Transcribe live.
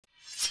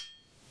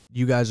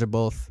you guys are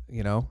both,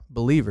 you know,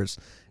 believers.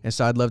 And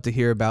so I'd love to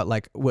hear about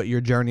like what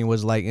your journey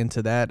was like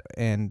into that.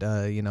 And,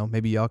 you know,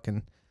 maybe y'all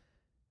can,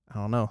 I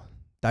don't know,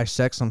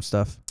 dissect some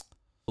stuff.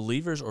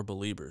 Believers or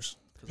believers?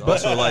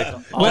 Also, like,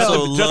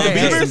 well, love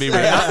Justin Bieber.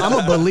 Hey, I'm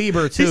a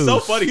believer too. He's so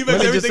funny. He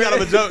makes everything out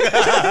of a joke.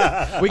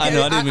 I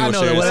know. I know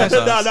that.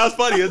 No, that's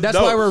funny. That's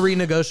why we're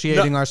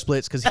renegotiating our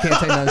splits, because he can't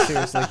take nothing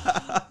seriously.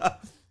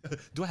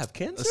 Do I have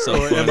cancer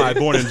so or am I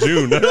born in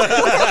June? This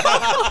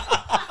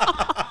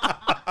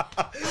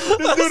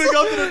dude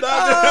goes to the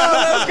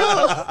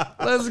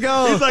doctor. Let's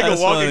go. He's like That's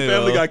a walking funny,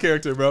 Family though. Guy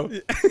character, bro.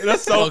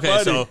 That's so Okay,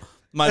 funny. so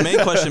my main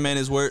question, man,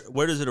 is where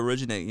does it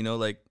originate? You know,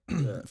 like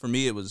for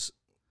me, it was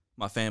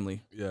my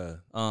family. Yeah.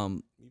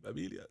 What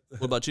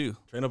about you?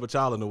 Train up a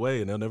child in the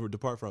way, and they'll never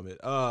depart from it.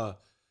 Yeah,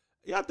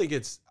 I think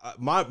it's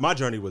my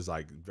journey was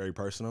like very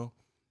personal.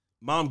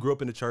 Mom grew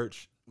up in the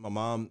church. My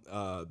mom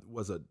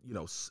was a, you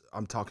know,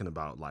 I'm talking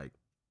about like,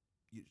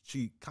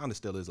 she kind of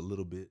still is a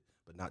little bit,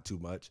 but not too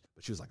much.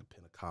 But she was like a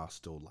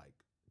Pentecostal, like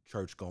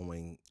church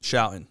going,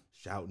 Shouting.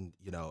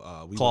 You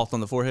know, we Cloth on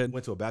the forehead.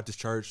 went to a Baptist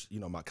church, you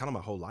know, my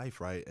whole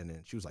life, right? And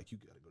then she was like, "You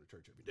got to go to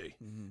church every day,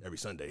 every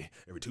Sunday,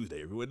 every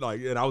Tuesday,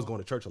 like." And I was going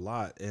to church a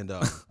lot. And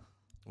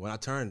when I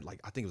turned, like,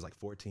 I think it was like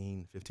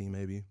 14, 15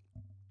 maybe,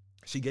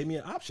 she gave me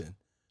an option.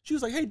 She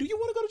was like, "Hey, do you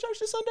want to go to church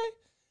this Sunday?"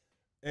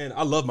 And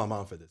I love my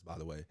mom for this, by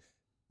the way.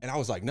 And I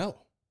was like, "No,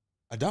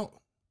 I don't."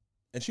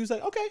 And she was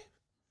like, "Okay."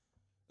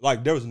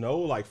 Like, there was no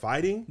like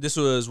fighting. This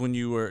was when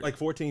you were Like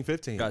 14,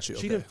 15. Got you.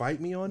 She Okay. didn't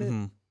fight me on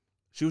it.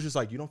 She was just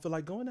like, "You don't feel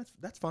like going?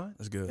 That's fine."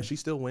 That's good. And she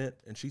still went,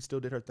 and she still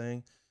did her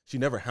thing. She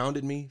never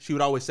hounded me. She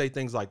would always say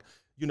things like,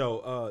 you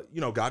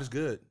know, God is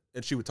good.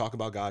 And she would talk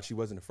about God. She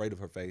wasn't afraid of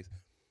her faith.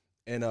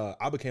 And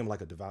I became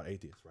like a devout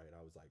atheist, right?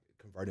 I was like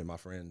converting my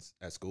friends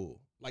at school.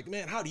 Like,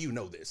 "Man, how do you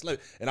know this?"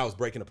 And I was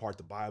breaking apart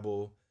the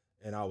Bible,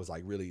 and I was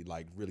like really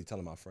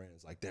telling my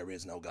friends, like, there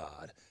is no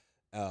God.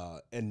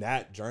 And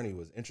that journey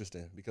was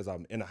interesting because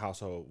I'm in a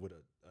household with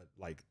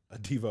a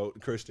devout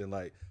Christian.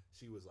 Like,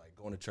 she was like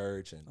going to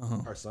church,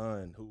 and her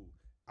son, who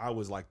I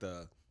was like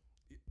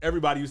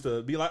everybody used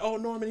to be like, "Oh,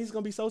 Norman, he's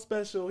gonna be so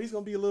special. He's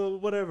gonna be a little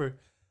whatever."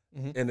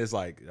 And it's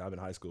like, I'm in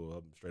high school,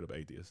 I'm straight up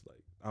atheist.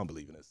 Like, I don't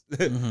believe in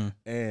this.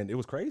 And it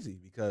was crazy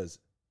because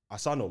I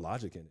saw no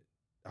logic in it.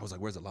 I was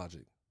like, "Where's the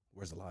logic?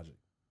 Where's the logic?"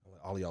 I'm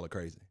like, "All of y'all are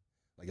crazy.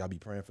 Like, y'all be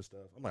praying for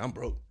stuff." I'm like, "I'm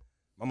broke.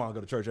 My mom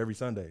go to church every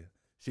Sunday.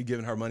 She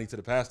giving her money to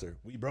the pastor.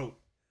 We broke.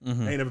 They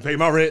ain't never paid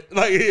my rent.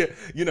 Like,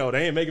 you know,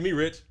 they ain't making me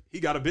rich. He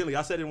got a Bentley."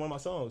 I said it in one of my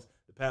songs.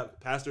 The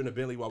pastor in the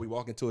Bentley, while we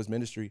walk into his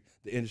ministry,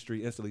 the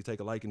industry instantly take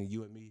a liking to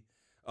you and me.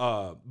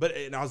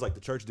 And I was like,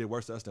 the church did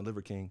worse to us than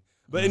Liver King.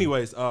 But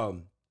anyways,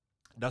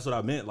 that's what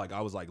I meant. Like,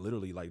 I was like,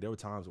 literally, like, there were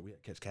times where we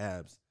had to catch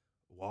cabs,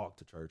 walk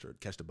to church, or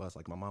catch the bus.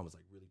 Like, my mom was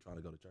like really trying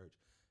to go to church.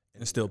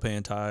 And still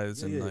paying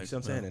tithes. And yeah, like, you see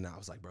what I'm saying? And I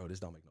was like, bro, this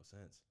don't make no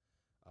sense.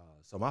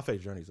 So my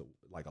faith journey is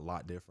like a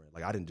lot different.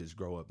 Like, I didn't just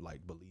grow up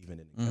like believing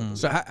in it.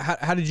 So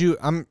how did you?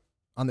 I'm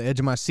on the edge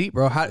of my seat,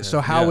 bro.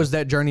 How was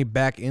that journey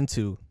back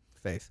into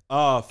faith?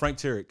 Frank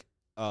Turek,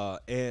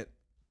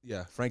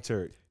 Frank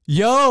Turek.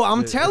 Yo,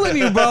 I'm telling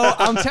you, bro.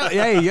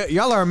 Hey,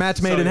 y'all are a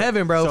match made in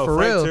heaven, bro. So for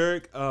Frank real.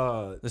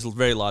 Turek, this is a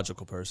very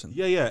logical person.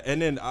 yeah.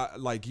 And then I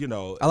like, you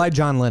know, I like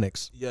John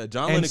Lennox. yeah,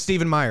 John And Lennox.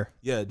 Stephen Meyer.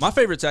 Yeah, My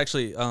favorite's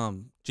actually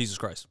Jesus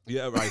Christ.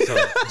 yeah, right. So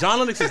John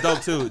Lennox is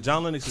dope too.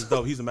 John Lennox is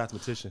dope. He's a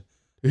mathematician.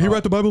 Did he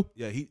write the Bible?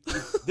 Yeah,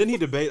 didn't he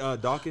debate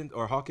Dawkins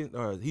or Hawkins,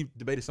 or he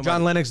debated somebody?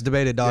 John Lennox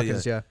debated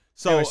Dawkins. Yeah.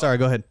 So Anyway, sorry,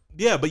 go ahead.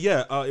 Yeah, but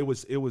yeah, it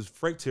was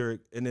Frank Turek,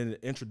 and then it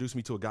introduced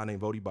me to a guy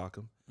named Vodi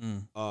Bakum.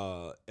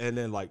 And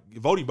then like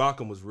Vodi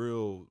Bakum was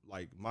real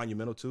like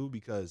monumental too,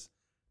 because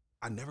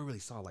I never really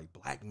saw like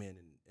black men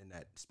in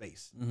that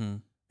space.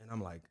 And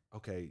I'm like,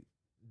 okay,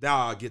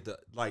 now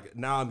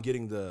I'm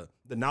getting the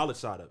knowledge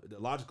side of it, the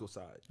logical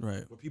side,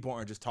 Right. where people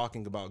aren't just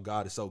talking about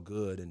God is so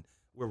good and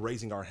we're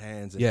raising our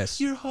hands and Yes.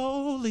 you're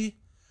holy.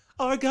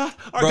 Our God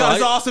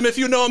is awesome. If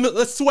you know him,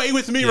 let's sway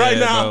with me right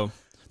Yeah, now. bro.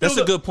 That's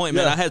a good point,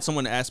 man. Yeah. I had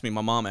someone ask me,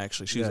 my mom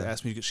actually, she was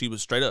asking me, she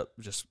was straight up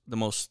just the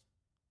most,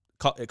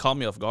 it caught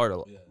me off guard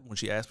when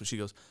she asked me. She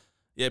goes,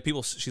 "Yeah,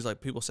 she's like,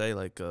 people say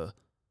like, you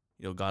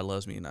know, God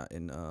loves me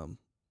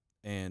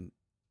and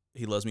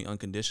he loves me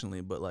unconditionally,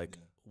 but like,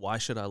 why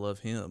should I love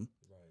him?"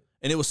 Right.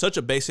 And it was such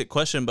a basic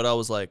question, but I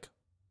was like,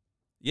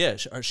 yeah,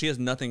 she has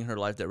nothing in her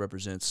life that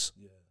represents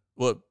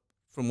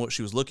from what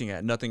she was looking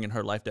at, nothing in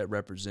her life that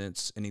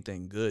represents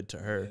anything good to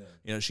her. Yeah.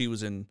 You know, she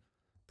was in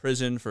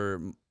prison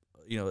for,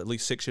 you know, at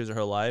least 6 years of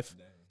her life.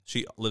 Dang.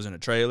 She lives in a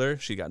trailer.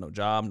 She got no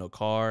job, no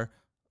car,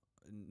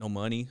 no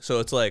money. So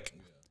it's like,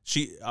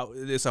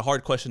 it's a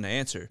hard question to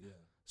answer. Yeah.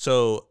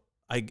 So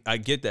I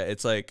get that.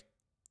 It's like,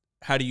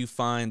 how do you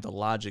find the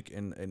logic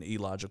in an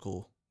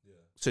illogical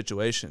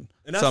situation?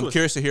 And so I'm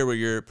curious to hear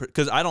where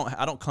because I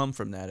don't come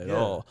from that at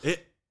all.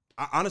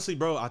 Honestly,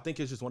 bro, I think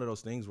it's just one of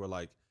those things where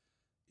like,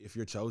 if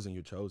you're chosen,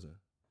 you're chosen.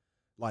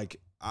 Like,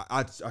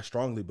 I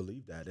strongly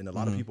believe that. And a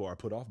lot of people are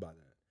put off by that.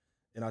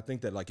 And I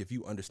think that, like, if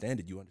you understand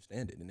it, you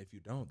understand it. And if you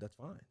don't, that's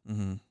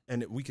fine.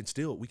 And we can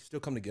still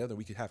come together.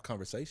 We can have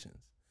conversations.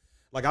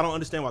 Like, I don't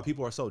understand why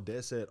people are so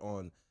dead set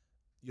on,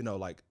 you know,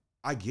 like,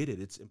 I get it.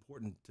 It's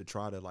important to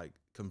try to like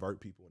convert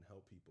people and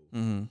help people,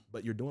 Mm-hmm.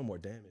 but you're doing more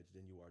damage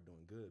than you are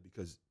doing good,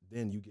 because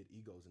then you get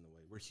egos in the way.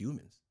 We're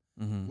humans.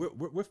 Mm-hmm.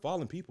 We're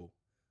fallen people.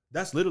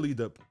 That is literally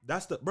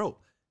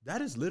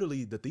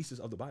the thesis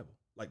of the Bible.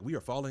 Like, we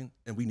are falling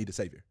and we need a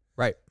savior.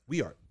 Right.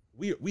 We are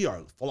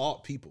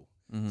flawed people.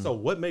 Mm-hmm. So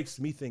what makes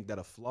me think that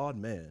a flawed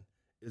man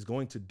is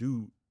going to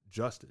do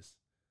justice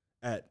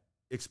at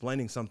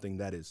explaining something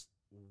that is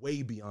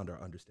way beyond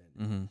our understanding?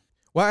 Mm-hmm.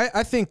 Well,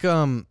 I think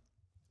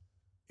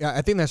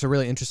I think that's a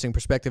really interesting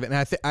perspective, and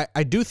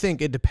I do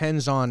think it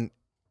depends on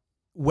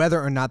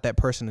whether or not that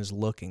person is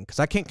looking, because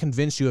I can't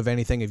convince you of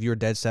anything if you're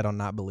dead set on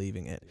not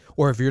believing it,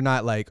 or if you're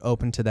not like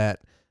open to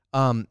that.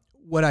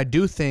 What I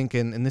do think,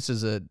 and this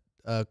is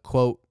a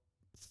quote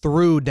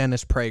through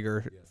Dennis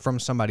Prager from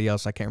somebody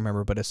else, I can't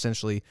remember, but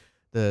essentially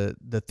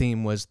the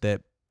theme was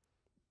that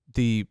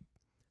the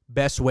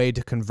best way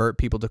to convert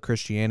people to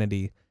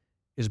Christianity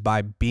is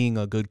by being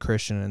a good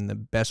Christian, and the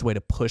best way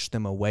to push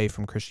them away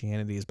from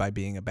Christianity is by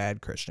being a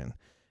bad Christian.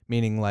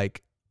 Meaning,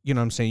 like, you know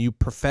what I'm saying, you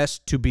profess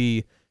to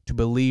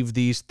believe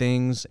these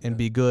things and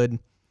be good,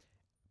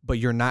 but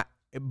you're not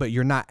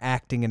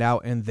acting it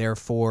out, and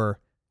therefore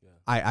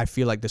I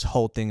feel like this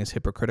whole thing is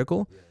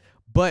hypocritical.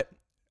 But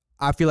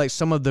I feel like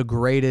some of the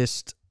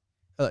greatest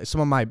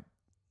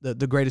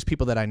the greatest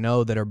people that I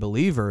know that are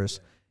believers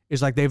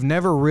is like they've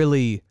never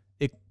really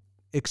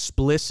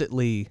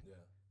explicitly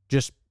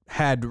just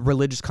had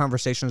religious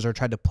conversations or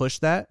tried to push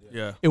that.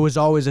 Yeah. It was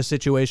always a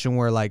situation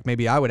where like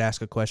maybe I would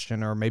ask a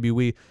question, or maybe it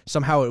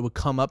would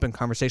come up in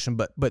conversation,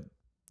 but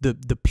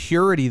the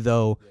purity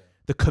though,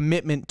 the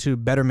commitment to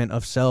betterment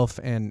of self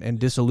and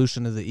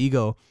dissolution of the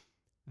ego,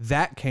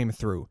 that came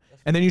through.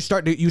 And then you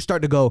start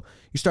to go,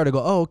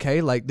 oh, okay,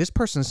 like this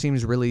person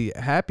seems really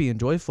happy and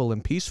joyful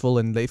and peaceful,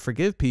 and they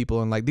forgive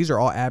people, and like these are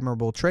all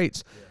admirable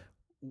traits.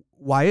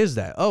 Why is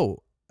that?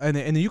 Oh, and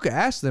then you could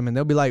ask them, and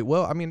they'll be like,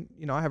 well, I mean,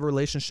 you know, I have a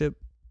relationship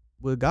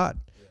with God.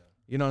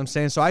 You know what I'm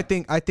saying? So I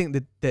think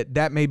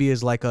that maybe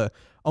is like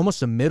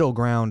almost a middle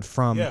ground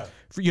from,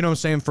 you know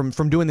what I'm saying,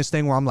 from doing this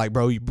thing where I'm like,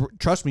 bro,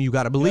 trust me, you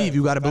got to believe,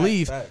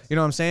 facts. You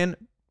know what I'm saying?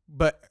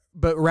 But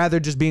rather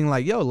just being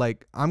like, yo,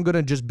 like I'm going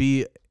to just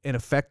be an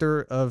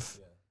effector of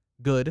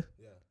good,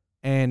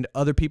 and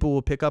other people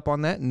will pick up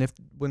on that. And if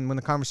when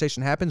the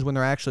conversation happens, when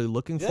they're actually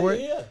looking for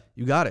it,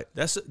 you got it.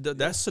 That's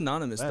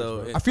synonymous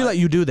though. I feel like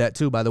you do that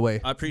too, by the way.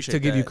 I appreciate to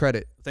give you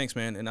credit. Thanks,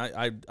 man. And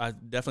I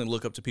definitely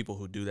look up to people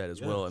who do that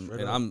as well.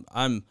 And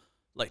I'm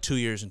like 2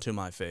 years into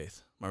my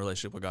faith, my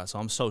relationship with God, so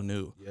I'm so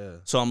new.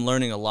 So I'm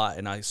learning a lot,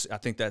 and I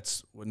think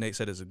that's what Nate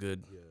said is a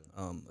good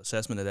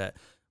assessment of that.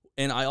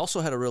 And I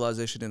also had a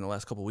realization in the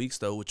last couple of weeks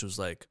though, which was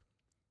like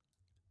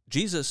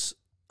Jesus.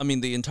 I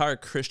mean, the entire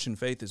Christian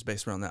faith is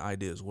based around that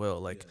idea as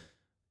well. Like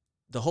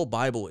the whole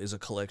Bible is a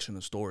collection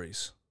of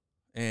stories.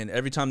 And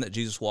every time that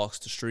Jesus walks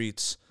the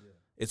streets,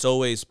 it's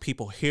always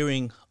people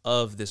hearing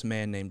of this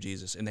man named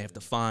Jesus, and they have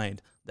to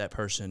find that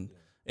person,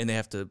 and they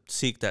have to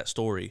seek that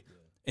story.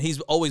 And he's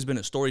always been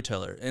a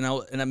storyteller. And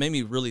that made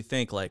me really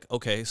think, like,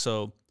 okay,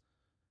 so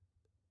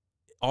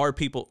are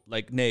people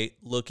like Nate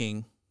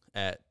looking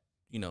at,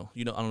 you know,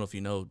 I don't know if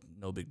you know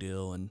No Big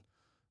Deal and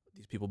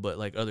these people, but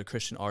like other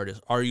Christian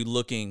artists,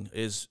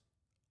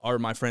 are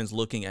my friends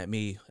looking at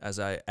me as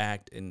I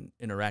act and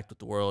interact with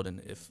the world,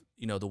 and if,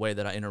 you know, the way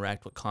that I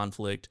interact with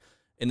conflict,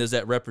 and is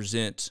that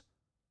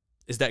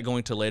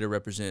going to later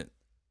represent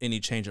any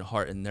change in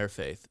heart in their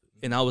faith?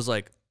 And I was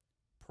like,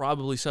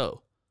 probably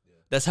so.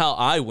 That's how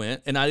I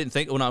went. And I didn't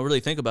think, when I really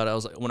think about it, I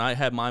was like, when I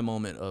had my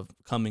moment of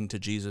coming to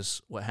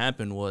Jesus, what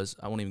happened was,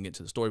 I won't even get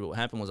to the story, but what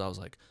happened was I was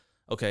like,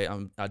 okay,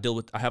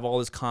 I have all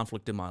this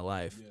conflict in my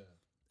life,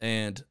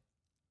 and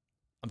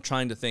I'm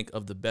trying to think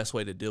of the best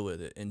way to deal with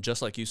it. And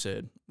just like you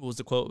said, what was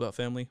the quote about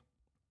family?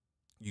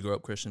 You grew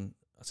up Christian.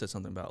 I said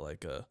something about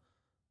like,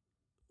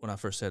 when I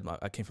first said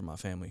I came from my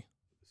family.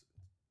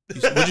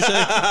 What'd you say?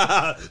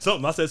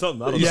 Something. I said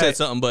something. I don't know. You said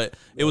something, but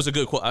it was a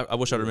good quote. I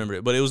wish I remembered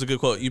it, but it was a good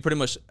quote. You pretty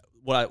much,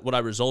 what I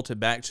resulted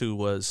back to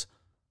was,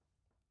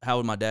 how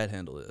would my dad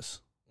handle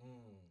this?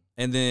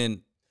 And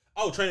then,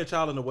 train a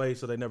child in the way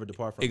so they never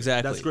depart from it.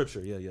 Exactly. That's scripture.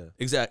 Yeah.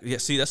 Exactly. Yeah.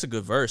 See, that's a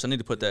good verse. I need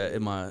to put that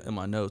in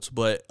my notes.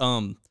 But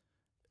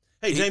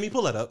hey, Jamie,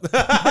 pull that up.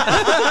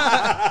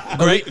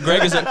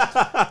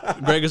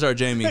 Greg is our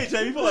Jamie. Hey,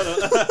 Jamie, pull that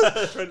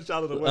up. Train a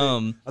child in the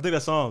way. I think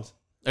that's Psalms.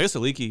 I guess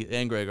Aliki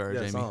and Greg are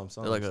Jamie. Psalms.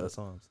 They're like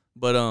Psalms.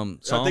 But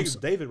Psalms. I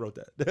think David wrote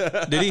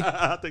that. Did he?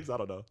 I think so. I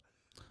don't know.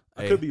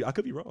 Hey. I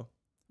could be wrong.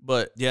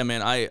 But yeah,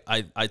 man,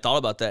 I thought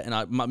about that,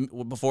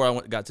 and before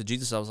I got to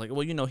Jesus, I was like,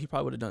 well, you know, he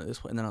probably would have done it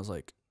this way, and then I was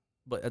like,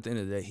 but at the end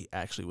of the day, he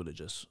actually would have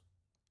just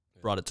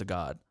brought it to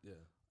God. Yeah.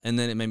 And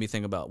then it made me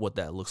think about what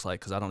that looks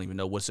like, because I don't even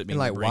know what's it mean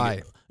to bring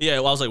it. Yeah,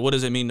 well, I was like, what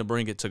does it mean to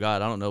bring it to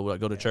God? I don't know. Would I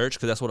go to church?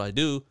 Because that's what I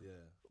do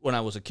when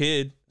I was a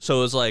kid. So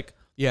it was like,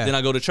 then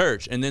I go to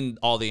church, and then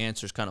all the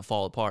answers kind of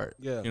fall apart.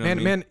 Yeah, you know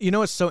man, you know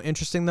what's so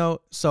interesting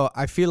though? So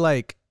I feel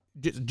like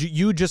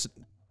you just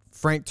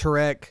Frank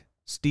Turek,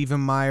 Stephen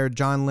Meyer,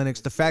 John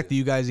Lennox, the fact that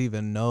you guys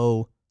even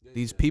know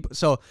these people.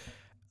 So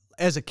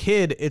as a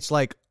kid, it's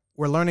like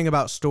we're learning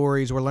about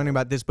stories, we're learning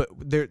about this, but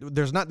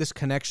there's not this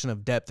connection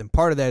of depth, and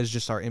part of that is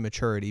just our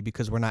immaturity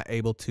because we're not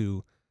able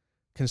to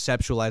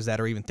conceptualize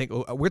that or even think.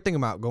 We're thinking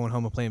about going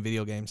home and playing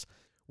video games.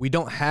 We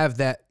don't have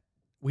that.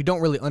 We don't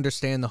really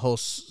understand the whole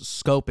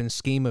scope and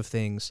scheme of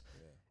things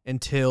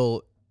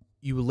until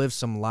you live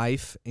some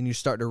life and you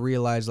start to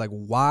realize like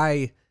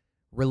why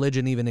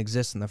religion even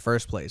exists in the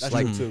first place. That's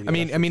like, true too. I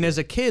mean, as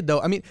a kid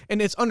though, and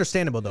it's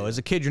understandable though. As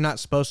a kid, you're not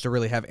supposed to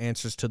really have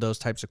answers to those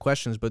types of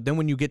questions. But then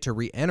when you get to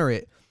re-enter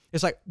it,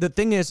 it's like the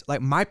thing is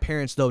like my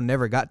parents though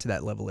never got to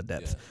that level of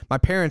depth. Yeah.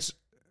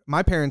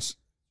 My parents,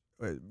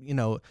 you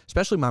know,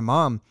 especially my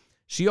mom,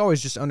 she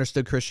always just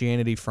understood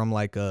Christianity from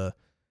like to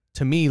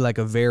me like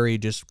a very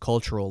just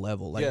cultural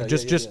level, like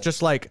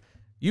just like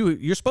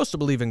you're supposed to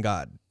believe in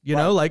God. You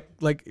know, like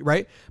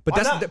right, but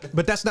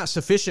that's not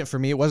sufficient for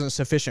me. It wasn't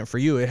sufficient for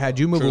you. It had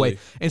you move away,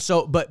 and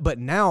so but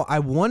now I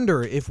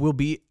wonder if we'll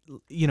be,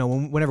 you know,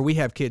 whenever we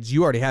have kids.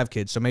 You already have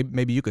kids, so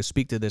maybe you could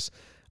speak to this,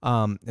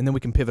 and then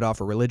we can pivot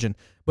off of religion.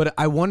 But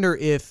I wonder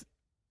if,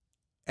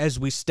 as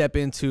we step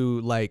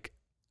into like,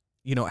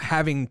 you know,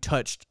 having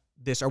touched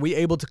this, are we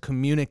able to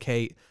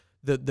communicate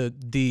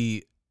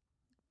the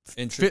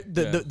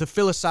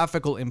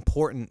philosophical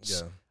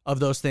importance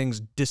of those things,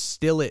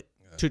 distill it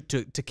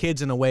to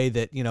kids in a way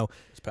that, you know,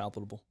 it's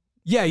palatable.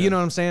 Yeah, you know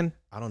what I'm saying?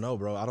 I don't know,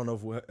 bro. I don't know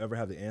if we'll ever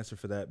have the answer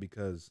for that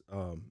because,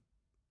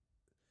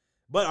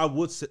 but I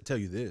would tell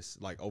you this: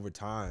 like over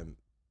time,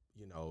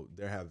 you know,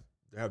 there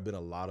have been a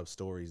lot of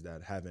stories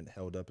that haven't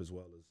held up as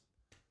well as,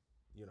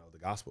 you know, the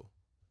gospel.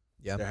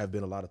 Yeah, there have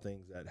been a lot of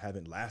things that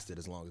haven't lasted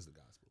as long as the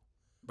gospel.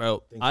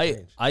 Bro,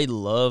 I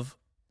love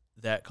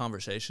that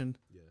conversation.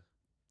 Yeah,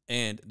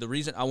 and the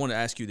reason I want to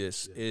ask you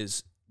this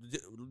is,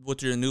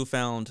 with your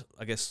newfound,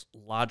 I guess,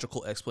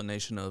 logical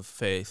explanation of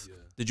faith,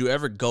 did you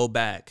ever go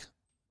back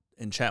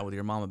and chat with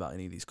your mom about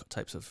any of these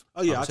types of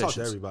I talked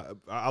to everybody.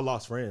 I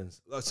lost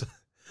friends.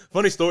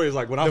 Funny story is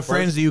like when the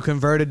friends that you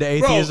converted to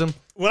atheism.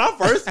 When I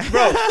first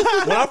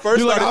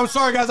you're like, I'm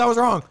sorry guys, I was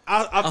wrong.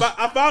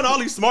 I found all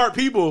these smart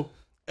people,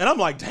 and I'm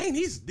like, dang,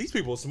 these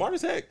people are smart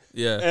as heck.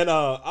 Yeah. And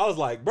I was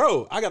like,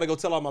 bro, I gotta go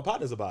tell all my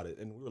partners about it.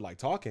 And we were like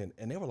talking,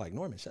 and they were like,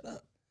 Norman, shut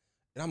up.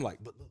 And I'm like,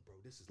 but look, bro,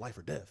 this is life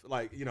or death.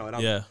 Like, you know, and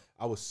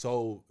I was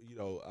so, you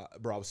know,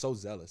 bro, I was so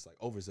zealous, like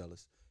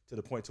overzealous, to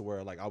the point to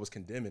where like I was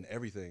condemning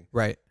everything.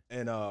 Right.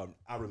 And I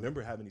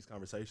remember having these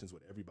conversations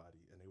with everybody,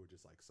 and they were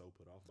just like so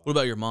put off. What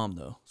about your mom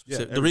though?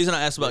 The reason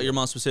I asked about your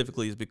mom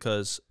specifically is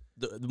because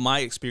my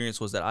experience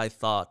was that I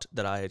thought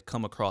that I had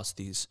come across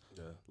these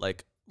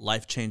like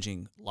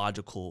life-changing,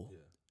 logical,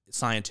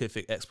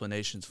 scientific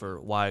explanations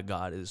for why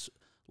God is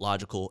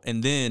logical.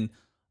 And then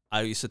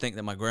I used to think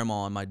that my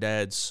grandma and my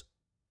dad's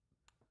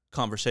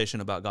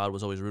conversation about God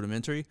was always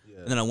rudimentary,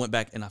 and then I went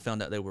back and I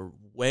found out they were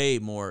way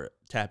more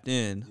tapped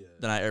in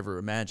than I ever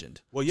imagined.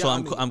 Well, so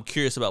I'm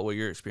curious about what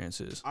your experience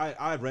is.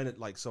 I ran it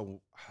like so.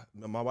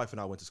 My wife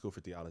and I went to school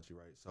for theology,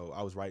 right? So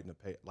I was writing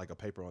a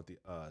paper on the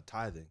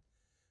tithing,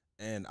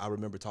 and I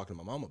remember talking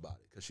to my mom about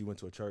it because she went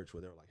to a church where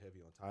they were like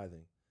heavy on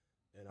tithing,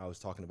 and I was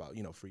talking about,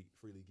 you know,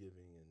 freely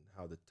giving and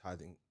how the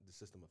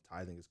system of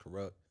tithing is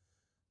corrupt,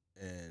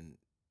 and,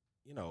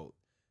 you know,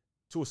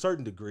 to a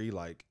certain degree,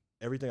 like,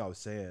 everything I was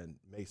saying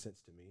made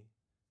sense to me,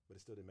 but it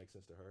still didn't make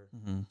sense to her.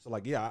 Mm-hmm. So,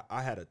 like, yeah,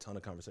 I had a ton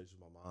of conversations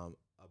with my mom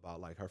about,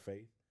 like, her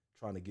faith,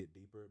 trying to get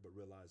deeper, but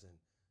realizing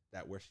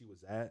that where she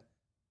was at,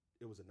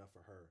 it was enough for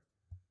her.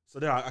 So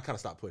then I kind of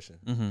stopped pushing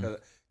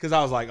because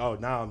I was like, oh,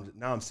 now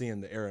I'm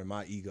seeing the error in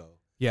my ego.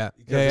 Yeah.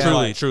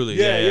 Truly.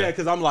 Yeah.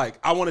 Because I'm like,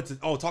 I wanted to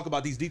talk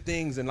about these deep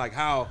things and like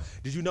how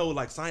did you know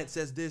like science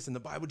says this in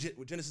the Bible,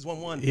 Genesis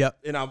 1:1. Yep.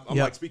 And I'm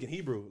like speaking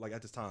Hebrew like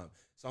at this time,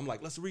 so I'm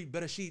like, let's read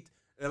better sheet.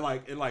 And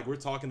like we're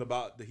talking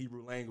about the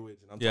Hebrew language,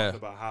 and I'm talking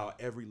about how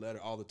every letter,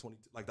 all the 20,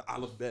 like the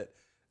alphabet,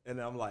 and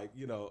I'm like,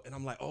 you know, and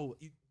I'm like, oh,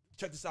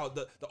 check this out.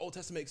 The Old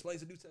Testament explains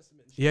the New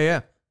Testament.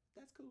 Yeah.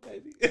 That's cool,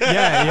 baby.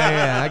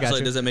 Yeah. I got so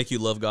you. Does that make you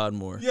love God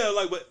more? Yeah,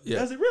 like, but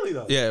does it really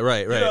though? Yeah,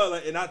 right. You know,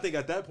 like, and I think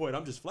at that point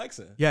I'm just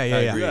flexing. Yeah.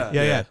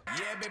 Yeah,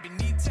 baby,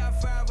 need top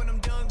 5 when I'm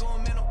done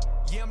going mental.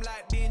 Yeah, I'm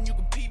like, then you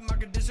can peep my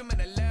condition in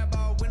the lab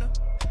all winter,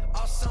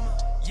 all summer.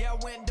 Yeah,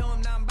 I went down.